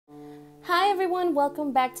Hi everyone,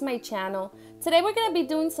 welcome back to my channel. Today we're going to be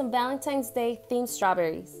doing some Valentine's Day themed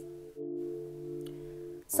strawberries.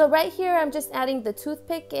 So right here I'm just adding the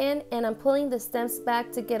toothpick in and I'm pulling the stems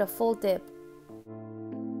back to get a full dip.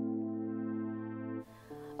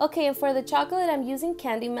 Okay, and for the chocolate I'm using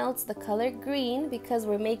Candy Melts the color green because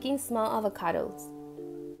we're making small avocados.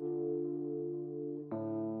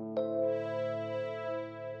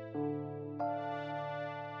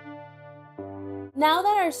 Now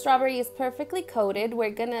that our strawberry is perfectly coated,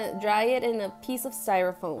 we're gonna dry it in a piece of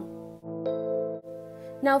styrofoam.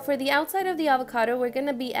 Now for the outside of the avocado, we're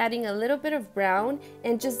gonna be adding a little bit of brown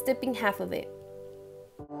and just dipping half of it.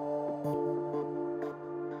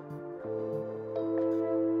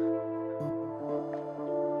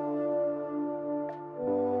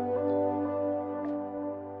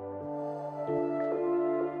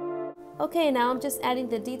 Okay, now I'm just adding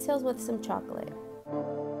the details with some chocolate.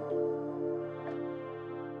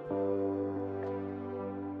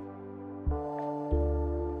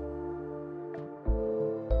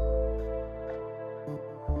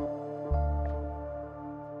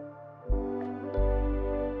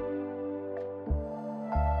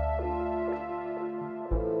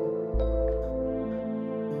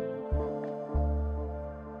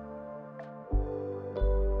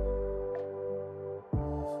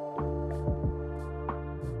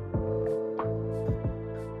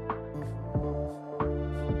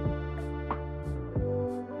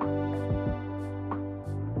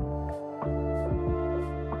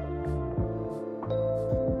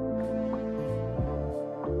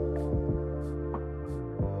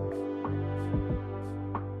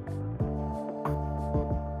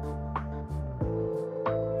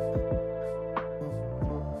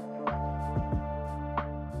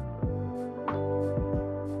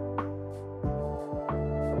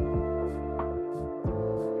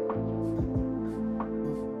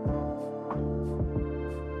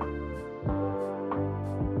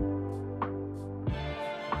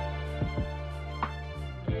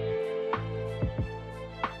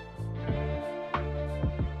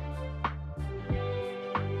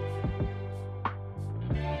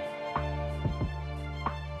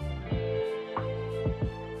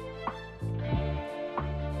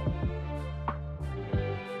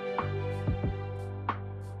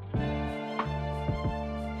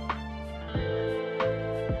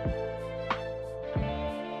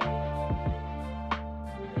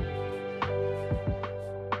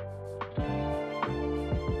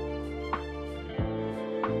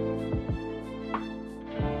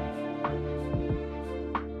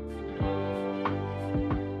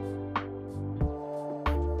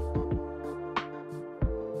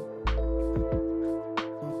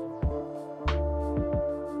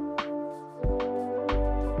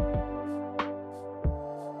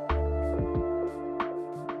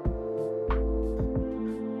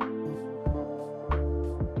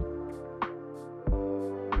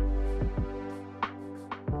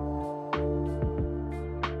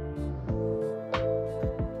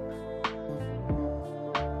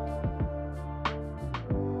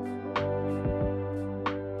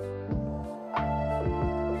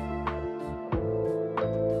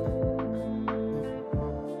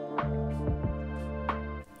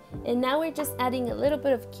 And now we're just adding a little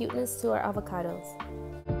bit of cuteness to our avocados.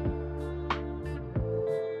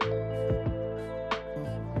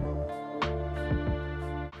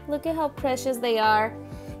 Look at how precious they are.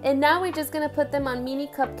 And now we're just gonna put them on mini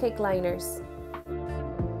cupcake liners.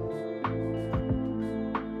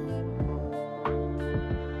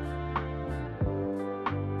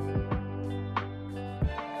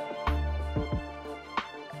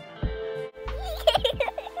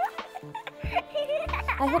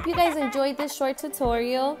 I hope you guys enjoyed this short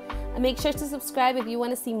tutorial. Make sure to subscribe if you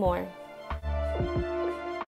want to see more.